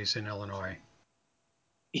dispensaries in Illinois.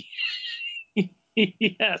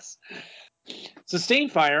 Yes.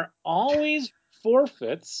 Sustained fire always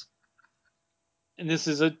forfeits, and this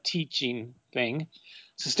is a teaching thing.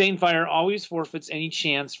 Sustained fire always forfeits any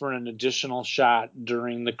chance for an additional shot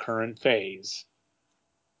during the current phase.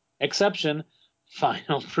 Exception,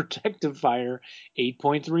 final protective fire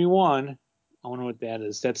 8.31. I wonder what that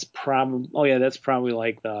is. That's probably, oh yeah, that's probably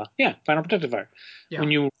like final protective fire Yeah.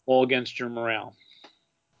 when you roll against your morale.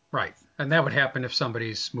 Right. And that would happen if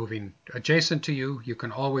somebody's moving adjacent to you. You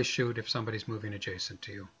can always shoot if somebody's moving adjacent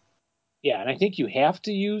to you. Yeah, and I think you have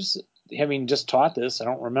to use, having just taught this, I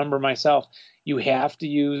don't remember myself, you have to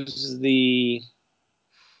use any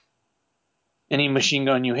machine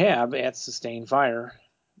gun you have at sustained fire,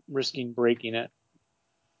 risking breaking it.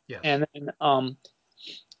 Yes. And then,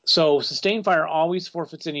 so sustained fire always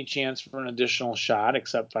forfeits any chance for an additional shot,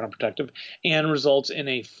 except final protective, and results in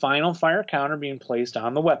a final fire counter being placed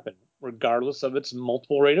on the weapon, regardless of its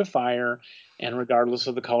multiple rate of fire and regardless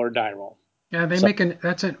of the color die roll. Yeah, So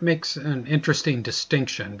makes an interesting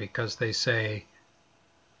distinction because they say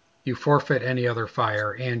you forfeit any other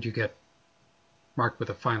fire and you get marked with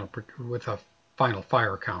a final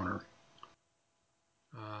fire counter.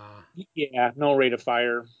 Uh, yeah, no rate of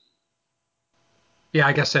fire. yeah,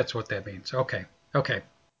 I guess that's what that means. Okay. Okay.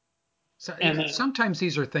 So And then, sometimes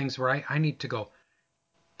these are things where I need to go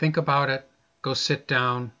think about it, go sit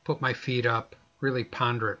down, put my feet up, really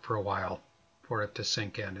ponder it for a while for it to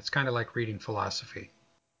sink in. It's kind of like reading philosophy.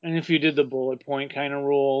 and if you did the bullet point kind of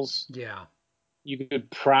rules, Yeah. You could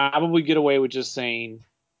probably get away with just saying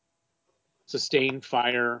sustained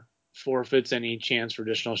fire forfeits any chance for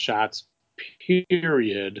additional shots,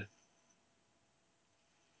 period.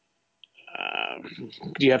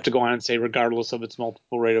 You have to go on and say regardless of its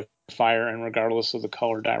multiple rate of fire and regardless of the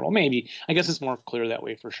color die roll. Maybe. I guess it's more clear that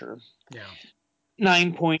way for sure. Yeah.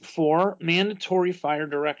 9.4, mandatory fire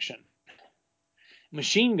direction.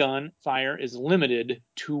 Machine gun fire is limited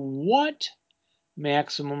to what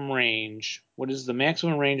maximum range? What is the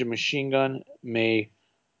maximum range a machine gun may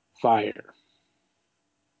fire?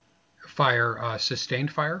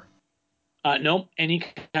 Sustained fire? Nope, any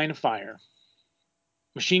kind of fire.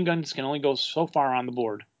 Machine guns can only go so far on the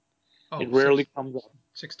board. Oh, it rarely comes up.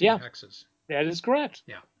 16 hexes. That is correct.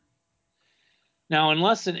 Yeah. Now,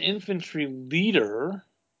 unless an infantry leader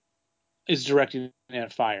is directing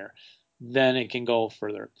that fire, then it can go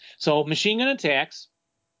further. So machine gun attacks,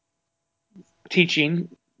 teaching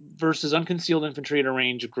versus unconcealed infantry at a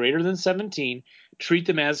range greater than 17, treat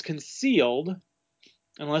them as concealed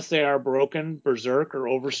unless they are broken, berserk, or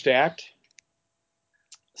overstacked.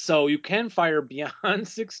 So you can fire beyond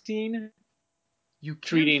 16. You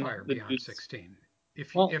can fire beyond 16.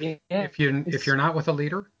 If you're not with a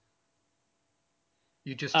leader,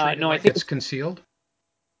 you just treat it like it's concealed.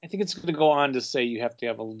 I think it's going to go on to say you have to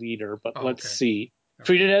have a leader, but let's see. Okay.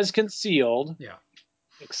 Treat it as concealed. Yeah.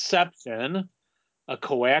 Exception, a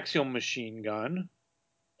coaxial machine gun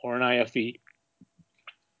or an IFE,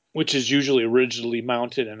 which is usually rigidly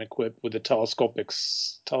mounted and equipped with a telescopic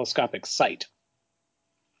sight.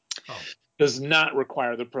 Oh. Does not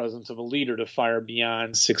require the presence of a leader to fire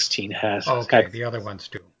beyond 16 hexes. Okay, the other ones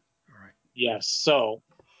do. All right. Yes, so,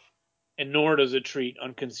 and nor does it treat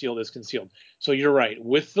unconcealed as concealed. So you're right.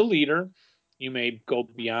 With the leader, you may go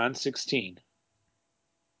beyond 16.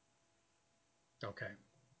 Okay.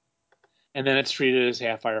 And then it's treated as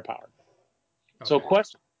half firepower. Okay. So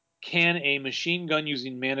question, can a machine gun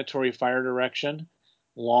using mandatory fire direction,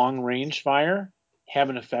 long range fire, have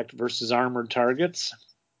an effect versus armored targets?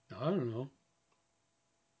 I don't know.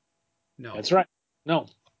 No. That's right. No.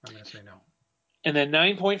 I'm going to say no. And then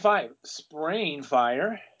 9.5, spraying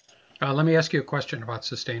fire. Let me ask you a question about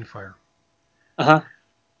sustained fire. Uh-huh.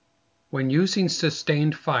 When using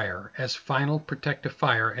sustained fire as final protective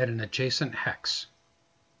fire at an adjacent hex,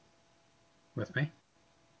 with me?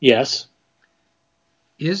 Yes.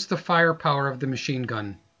 Is the firepower of the machine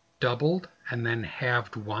gun doubled and then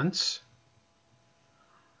halved once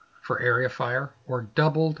for area fire, or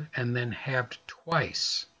doubled and then halved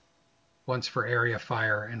twice, once for area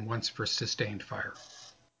fire and once for sustained fire?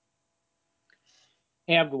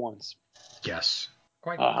 Halved once. Yes.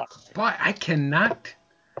 Quite. But I cannot.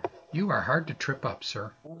 You are hard to trip up,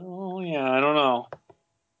 sir. Oh, yeah, I don't know.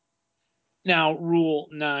 Now, rule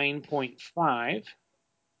 9.5,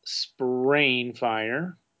 spraying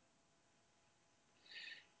fire.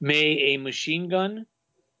 May a machine gun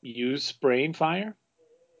use spraying fire?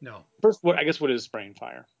 No. First, what is spraying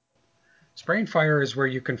fire? Spraying fire is where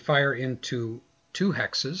you can fire into 2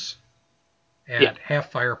 hexes at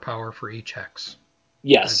half firepower for each hex.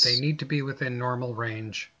 Yes. They need to be within normal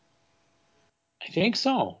range. I think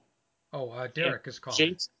so. Oh, Derek is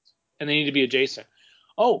calling. And they need to be adjacent.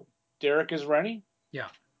 Oh, Derek is ready? Yeah.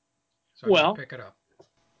 So I'm going to pick it up.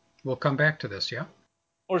 We'll come back to this, yeah?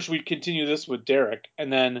 Or should we continue this with Derek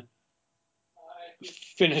and then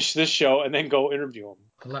finish this show and then go interview him?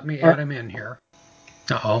 Let me add him in here.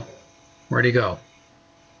 Uh-oh. Where'd he go?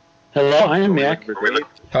 Hello, I am Mac.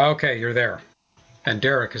 Okay, you're there. And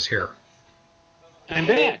Derek is here. I'm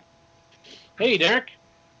back. Hey, Derek.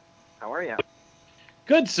 How are you?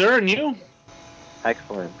 Good, sir. And you?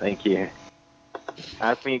 Excellent. Thank you.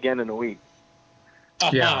 Ask me again in a week.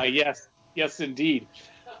 Yeah. Yes. Yes, indeed.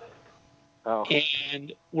 Oh.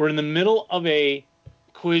 And we're in the middle of a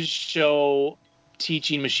quiz show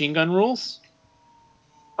teaching machine gun rules.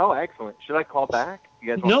 Oh, excellent. Should I call back?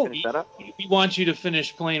 You guys want to finish that up? We want you to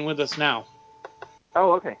finish playing with us now.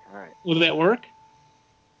 Oh, okay. All right. Will that work?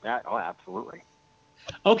 Yeah. Oh, absolutely.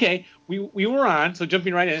 Okay. We were on, so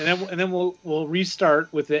jumping right in, and then we'll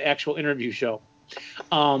restart with the actual interview show.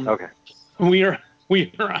 Okay. We are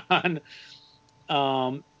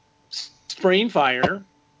on spraying fire.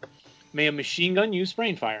 May a machine gun use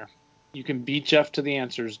spraying fire? You can beat Jeff to the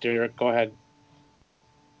answers, Derek. Go ahead.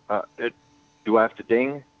 Do I have to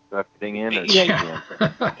ding? Do I have to ding in? Or yeah.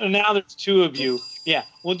 Now there's 2 of you. Yeah,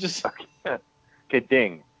 we'll just. Okay,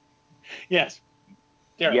 ding. Yes.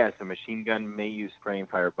 Derek. Yes, a machine gun may use spraying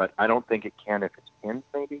fire, but I don't think it can if it's pinned.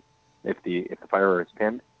 Maybe if the firer is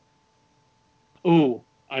pinned. Ooh,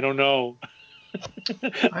 I don't know.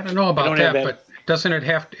 I don't know about that, but doesn't it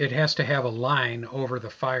have? It has to have a line over the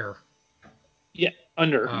fire. Yeah,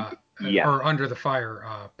 under. Yes. or under the fire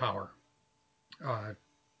power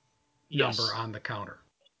Yes. number on the counter.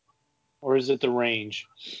 Or is it the range?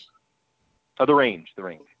 Oh, the range. The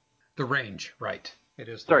range. The range, right? It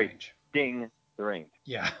is the Sorry. range. Ding. The range.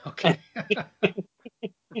 Yeah. Okay.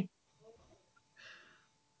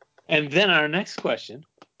 And then our next question: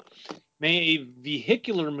 may a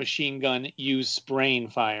vehicular machine gun use spraying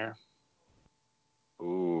fire?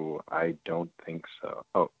 Ooh, I don't think so.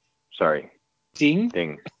 Oh, sorry. Ding.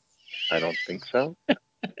 Ding. I don't think so.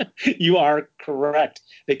 You are correct.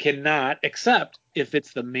 They cannot, except if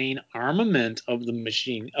it's the main armament of the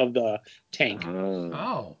machine, of the tank.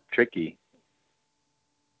 Oh. Tricky.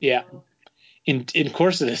 Yeah. In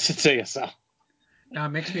course it is, it's ASL. Now it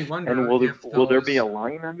makes me wonder And if will there be a those.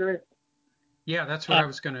 line under it? Yeah, that's what I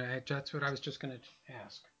was gonna. That's what I was just gonna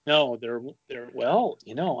ask. No, they're well,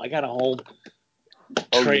 I got a whole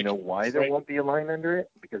Oh, tray. you know why there won't be a line under it?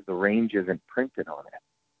 Because the range isn't printed on it.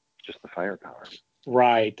 It's just the firepower.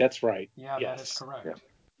 Right, that's right. Yeah, Yes. that is correct. Yeah.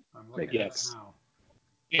 I'm looking at it now.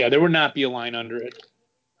 Yeah, there would not be a line under it.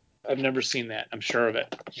 I've never seen that. I'm sure of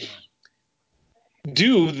it. Yeah.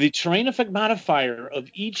 Do the terrain effect modifier of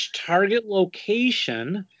each target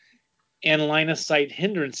location and line of sight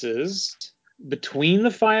hindrances between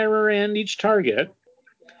the firer and each target,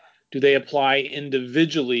 do they apply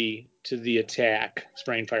individually to the attack,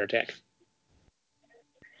 spraying fire attack?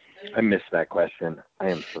 I missed that question. I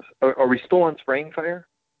am so. Are we still on spraying fire?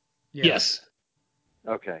 Yes.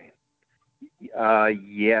 Okay.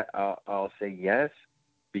 Yeah, I'll say yes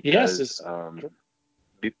because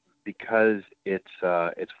because it's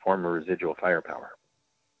a form of residual firepower.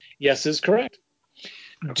 Yes is correct.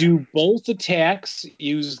 Okay. Do both attacks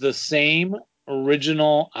use the same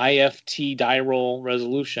original IFT die roll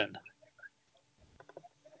resolution?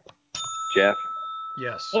 Jeff?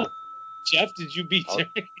 Yes. Oh, Jeff, did you beat Jerry?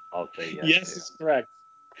 I'll say yes. Yes too. is correct.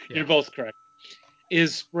 Yeah. You're both correct.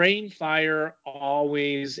 Is spraying fire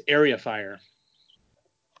always area fire?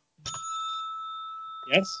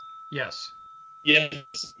 Yes? Yes. Yes,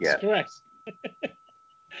 Yes. correct.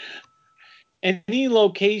 Any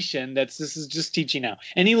location this is just teaching now,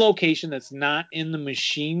 any location that's not in the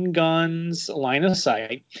machine gun's line of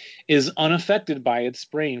sight is unaffected by its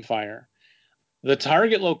spraying fire. The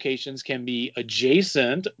target locations can be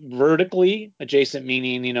adjacent, vertically adjacent,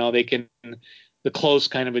 meaning, they can, the close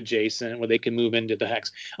kind of adjacent where they can move into the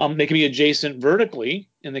hex. They can be adjacent vertically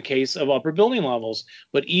in the case of upper building levels,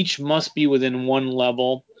 but each must be within one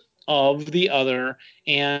level of the other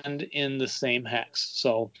and in the same hex.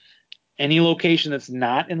 So any location that's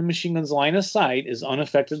not in the machine gun's line of sight is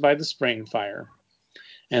unaffected by the spraying fire,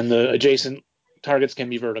 and the adjacent targets can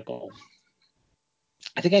be vertical.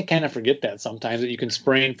 I think I kind of forget that sometimes, that you can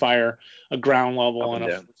spraying fire a ground level Up and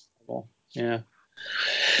and a down. first level. Yeah.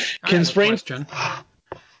 I have a question.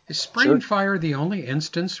 Is spraying fire the only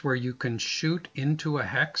instance where you can shoot into a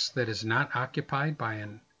hex that is not occupied by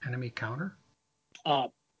an enemy counter?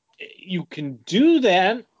 You can do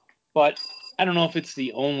that, but I don't know if it's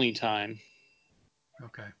the only time.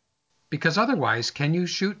 Okay. Because otherwise, can you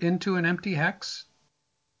shoot into an empty hex?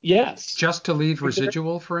 Yes. Just to leave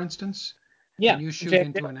residual, for instance? Yeah. Can you shoot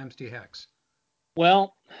into an empty hex?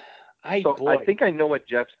 Well, I think I know what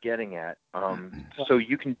Jeff's getting at. So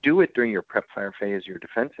you can do it during your prep fire phase, your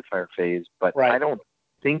defensive fire phase, but I don't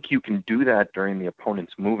think you can do that during the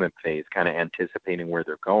opponent's movement phase, kind of anticipating where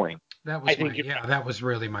they're going. That was that was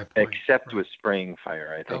really my point. Except with spraying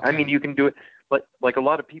fire, I think. Okay. I mean, you can do it, but like a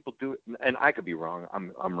lot of people do it, and I could be wrong.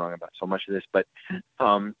 I'm wrong about so much of this, but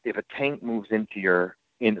if a tank moves into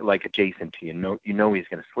like adjacent to you, you know he's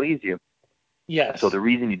going to sleaze you. Yes. So the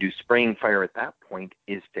reason you do spraying fire at that point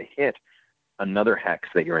is to hit another hex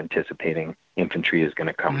that you're anticipating infantry is going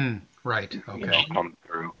to come. Right. Okay. Come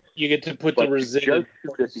through. You get to put the resid. Just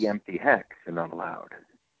shoot at the empty hex, you're not allowed.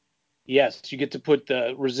 Yes, you get to put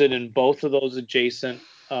the resid in both of those adjacent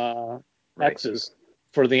hexes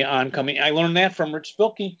for the oncoming. I learned that from Rich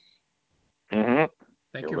Spilkey. Mm-hmm.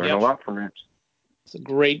 Thank you you. learn a lot from Rich. It's a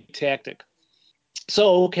great tactic.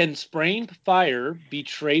 So, can spraying fire be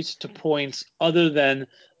traced to points other than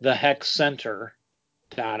the hex center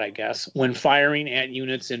dot, I guess, when firing at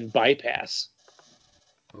units in bypass?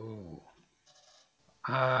 Ooh.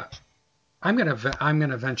 I'm gonna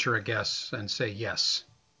venture a guess and say yes.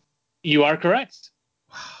 You are correct.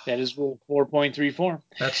 That is rule 4.34.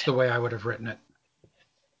 That's the way I would have written it.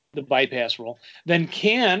 The bypass rule. Then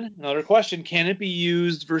another question, can it be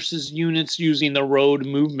used versus units using the road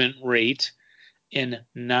movement rate in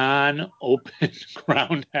non-open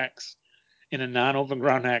ground hex? In a non-open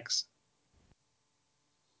ground hex?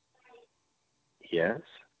 Yes.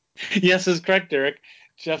 Yes is correct, Eric.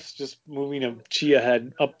 Jeff's just moving a Chia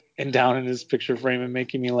head up and down in his picture frame and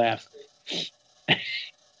making me laugh.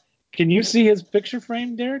 Can you see his picture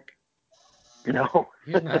frame, Derek? No.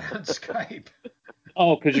 He's not on Skype.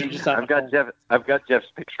 Oh, because you're just on. I've got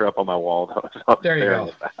Jeff's picture up on my wall. So there you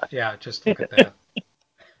go. Yeah, just look at that.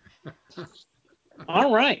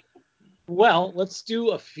 All right. Well, let's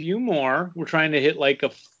do a few more. We're trying to hit like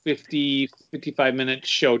a 50, 55-minute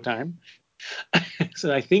show time.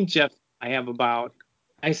 So I think, Jeff, I have about,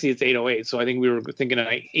 I see it's 8:08, so I think we were thinking of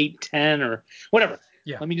 8:10 or whatever.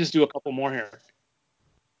 Yeah. Let me just do a couple more here.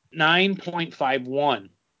 9.51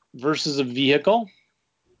 versus a vehicle.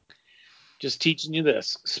 Just teaching you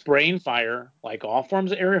this. Spraying fire, like all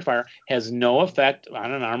forms of area fire, has no effect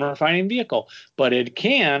on an armor-fighting vehicle, but it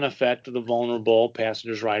can affect the vulnerable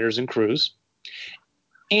passengers, riders, and crews.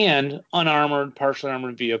 And unarmored, partially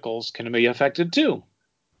armored vehicles can be affected too,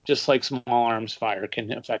 just like small arms fire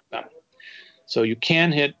can affect them. So you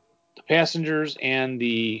can hit the passengers and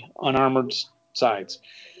the unarmored sides.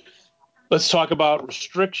 Let's talk about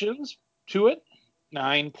restrictions to it.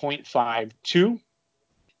 9.52.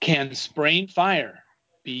 Can spraying fire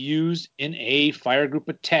be used in a fire group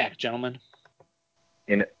attack, gentlemen?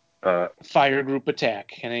 In fire group attack.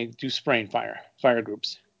 Can they do spraying fire? Fire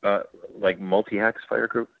groups. Like multi-hex fire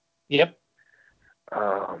group? Yep.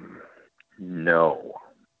 No.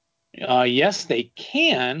 Yes, they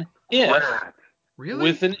can if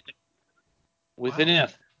really with an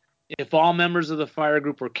if. If all members of the fire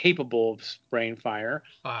group are capable of spraying fire,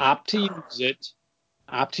 opt to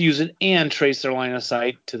use it and trace their line of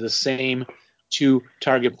sight to the same 2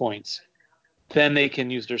 target points. Then they can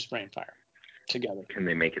use their spraying fire together. Can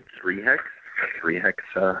they make it 3-hex? 3-hex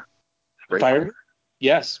spray fire group?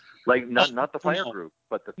 Yes. Like not the fire group,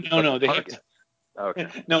 but the no, they have to. Okay.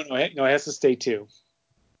 No, it has to stay 2.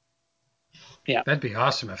 Yeah. That'd be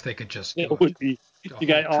awesome if they could just it would be. You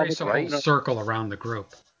got all trace a whole circle around the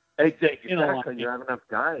group. Exactly. You have enough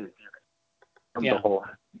guys from the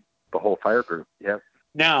whole fire group. Yeah.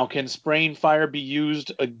 Now, can spraying fire be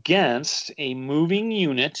used against a moving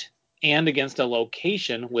unit and against a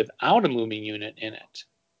location without a moving unit in it?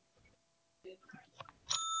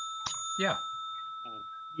 Yeah.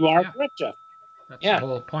 You are correct, Jeff. That's the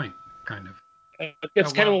whole point, kind of.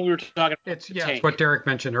 It's kind of what we were talking about. It's what Derek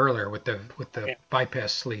mentioned earlier with the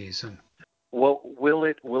bypass sleeves and. Well, will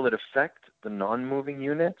it affect the non-moving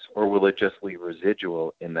units, or will it just leave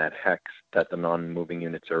residual in that hex that the non-moving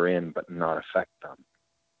units are in, but not affect them?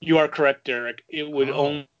 You are correct, Derek. It would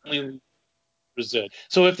only resist.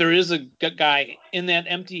 So if there is a guy in that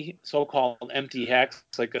so-called empty hex,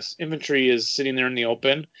 like infantry is sitting there in the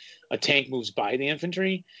open, a tank moves by the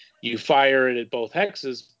infantry, you fire it at both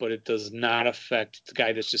hexes, but it does not affect the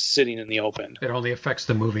guy that's just sitting in the open. It only affects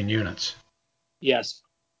the moving units. Yes.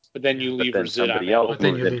 But then you leave resid on somebody else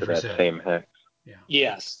moves into that same hex. Yeah.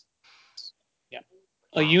 Yes. Yeah.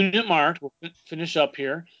 A unit marked, we'll finish up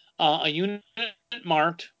here. A unit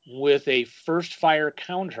marked with a first fire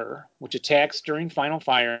counter, which attacks during final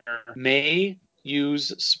fire, may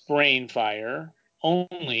use spraying fire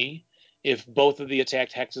only if both of the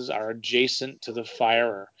attacked hexes are adjacent to the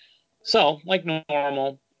firer. So, like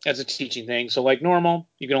normal, as a teaching thing, like normal,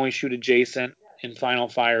 you can only shoot adjacent in final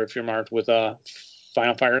fire if you're marked with a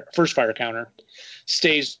first fire counter.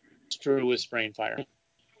 Stays true with spraying fire.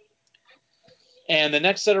 And the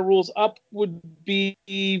next set of rules up would be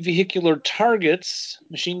vehicular targets,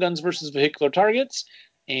 machine guns versus vehicular targets,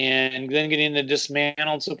 and then getting into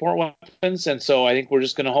dismantled support weapons. And so I think we're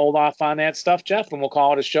just going to hold off on that stuff, Jeff, and we'll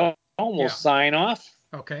call it a show. We'll sign off.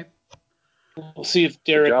 Okay. We'll see if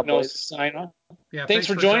Derek knows to sign off. Yeah, thanks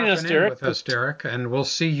for joining us, Derek. With us, Derek, and we'll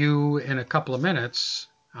see you in a couple of minutes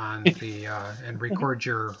on the and record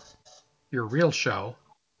your real show.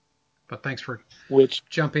 But thanks for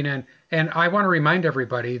jumping in. And I want to remind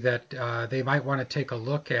everybody that they might want to take a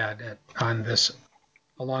look at on this,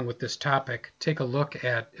 along with this topic, take a look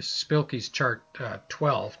at Spilkey's chart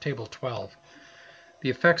 12, table 12. The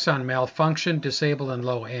effects on malfunction, disable and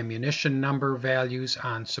low ammunition number values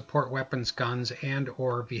on support weapons, guns, and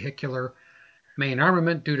or vehicular main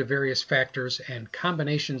armament due to various factors and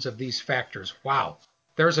combinations of these factors. Wow.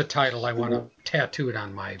 There's a title I want to tattoo it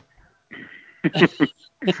on my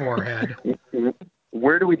forehead.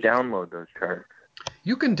 Where do we download those charts?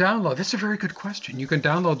 You can download. That's a very good question. You can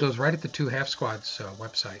download those right at the 2 Half Squads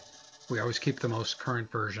website. We always keep the most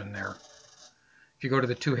current version there. If you go to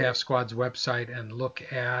the 2 Half Squads website and look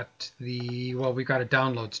at we've got a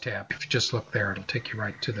downloads tab. If you just look there, it'll take you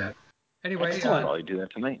right to that. Anyway, I'll probably do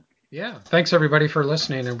that tonight. Yeah. Thanks, everybody, for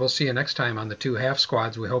listening, and we'll see you next time on the 2 Half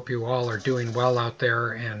Squads. We hope you all are doing well out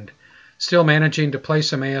there and still managing to play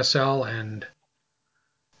some ASL and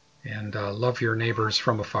and love your neighbors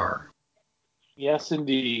from afar. Yes,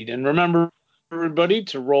 indeed. And remember, everybody,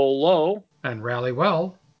 to roll low. And rally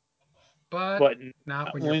well, but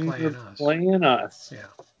not when you're playing us. Playing us. Yeah.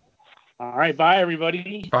 All right. Bye,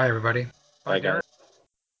 everybody. Bye, everybody. Bye, guys.